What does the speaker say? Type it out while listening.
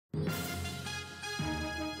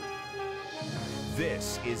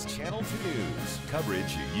This is Channel 2 News,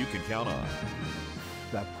 coverage you can count on.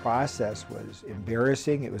 The process was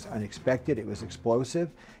embarrassing, it was unexpected, it was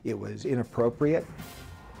explosive, it was inappropriate.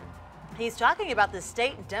 He's talking about the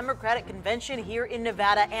state Democratic convention here in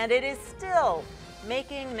Nevada, and it is still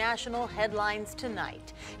making national headlines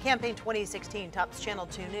tonight. Campaign 2016 tops Channel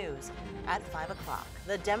 2 News at 5 o'clock.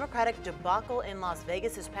 The Democratic debacle in Las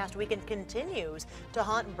Vegas this past weekend continues to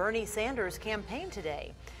haunt Bernie Sanders' campaign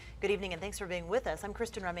today. Good evening and thanks for being with us. I'm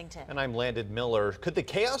Kristen Remington. And I'm Landon Miller. Could the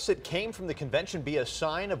chaos that came from the convention be a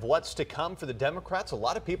sign of what's to come for the Democrats? A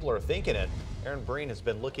lot of people are thinking it. Aaron Breen has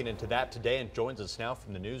been looking into that today and joins us now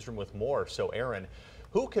from the newsroom with more. So Aaron,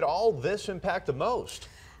 who could all this impact the most?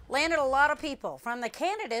 Landed a lot of people, from the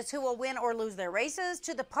candidates who will win or lose their races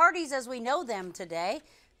to the parties as we know them today,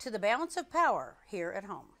 to the balance of power here at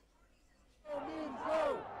home. No means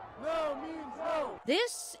no. No means no.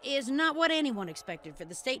 This is not what anyone expected for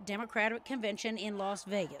the state Democratic convention in Las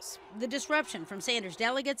Vegas. The disruption from Sanders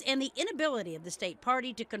delegates and the inability of the state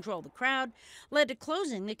party to control the crowd led to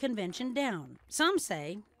closing the convention down. Some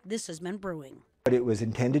say this has been brewing. But it was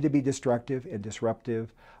intended to be destructive and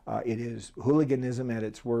disruptive. It is hooliganism at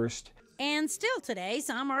its worst. And still today,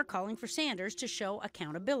 some are calling for Sanders to show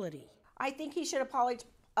accountability. I think he should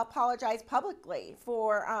apologize publicly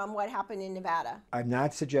for what happened in Nevada. I'm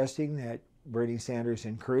not suggesting that Bernie Sanders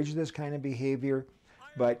encouraged this kind of behavior,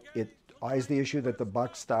 but it is the issue that the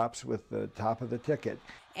buck stops with the top of the ticket.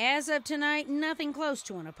 As of tonight, nothing close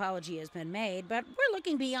to an apology has been made, but we're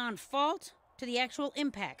looking beyond fault to the actual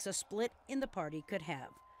impacts a split in the party could have.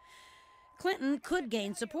 Clinton could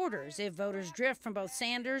gain supporters if voters drift from both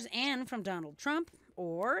Sanders and from Donald Trump,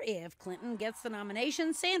 or if Clinton gets the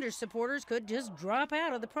nomination, Sanders supporters could just drop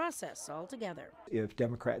out of the process altogether. If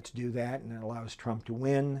Democrats do that and it allows Trump to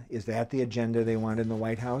win, is that the agenda they want in the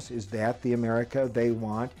White House? Is that the America they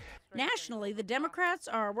want? Nationally, the Democrats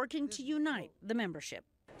are working to unite the membership.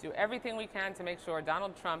 Do everything we can to make sure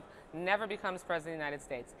Donald Trump never becomes president of the United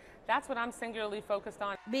States. That's what I'm singularly focused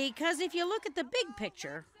on. Because if you look at the big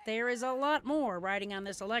picture, there is a lot more riding on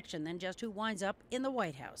this election than just who winds up in the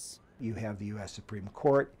White House. You have the U.S. Supreme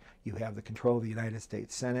Court, you have the control of the United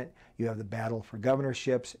States Senate, you have the battle for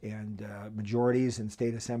governorships and majorities in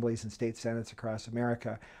state assemblies and state senates across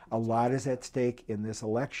America. A lot is at stake in this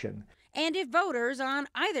election. And if voters on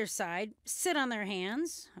either side sit on their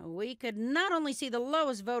hands, we could not only see the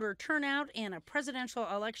lowest voter turnout in a presidential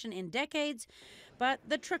election in decades, but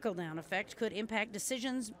the trickle-down effect could impact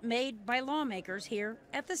decisions made by lawmakers here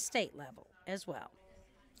at the state level as well.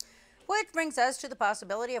 Which brings us to the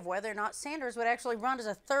possibility of whether or not Sanders would actually run as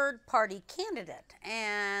a third-party candidate.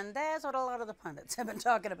 And that's what a lot of the pundits have been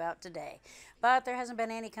talking about today. But there hasn't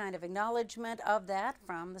been any kind of acknowledgement of that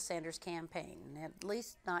from the Sanders campaign, at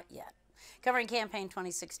least not yet. Covering Campaign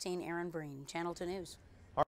 2016, Aaron Breen, Channel 2 News.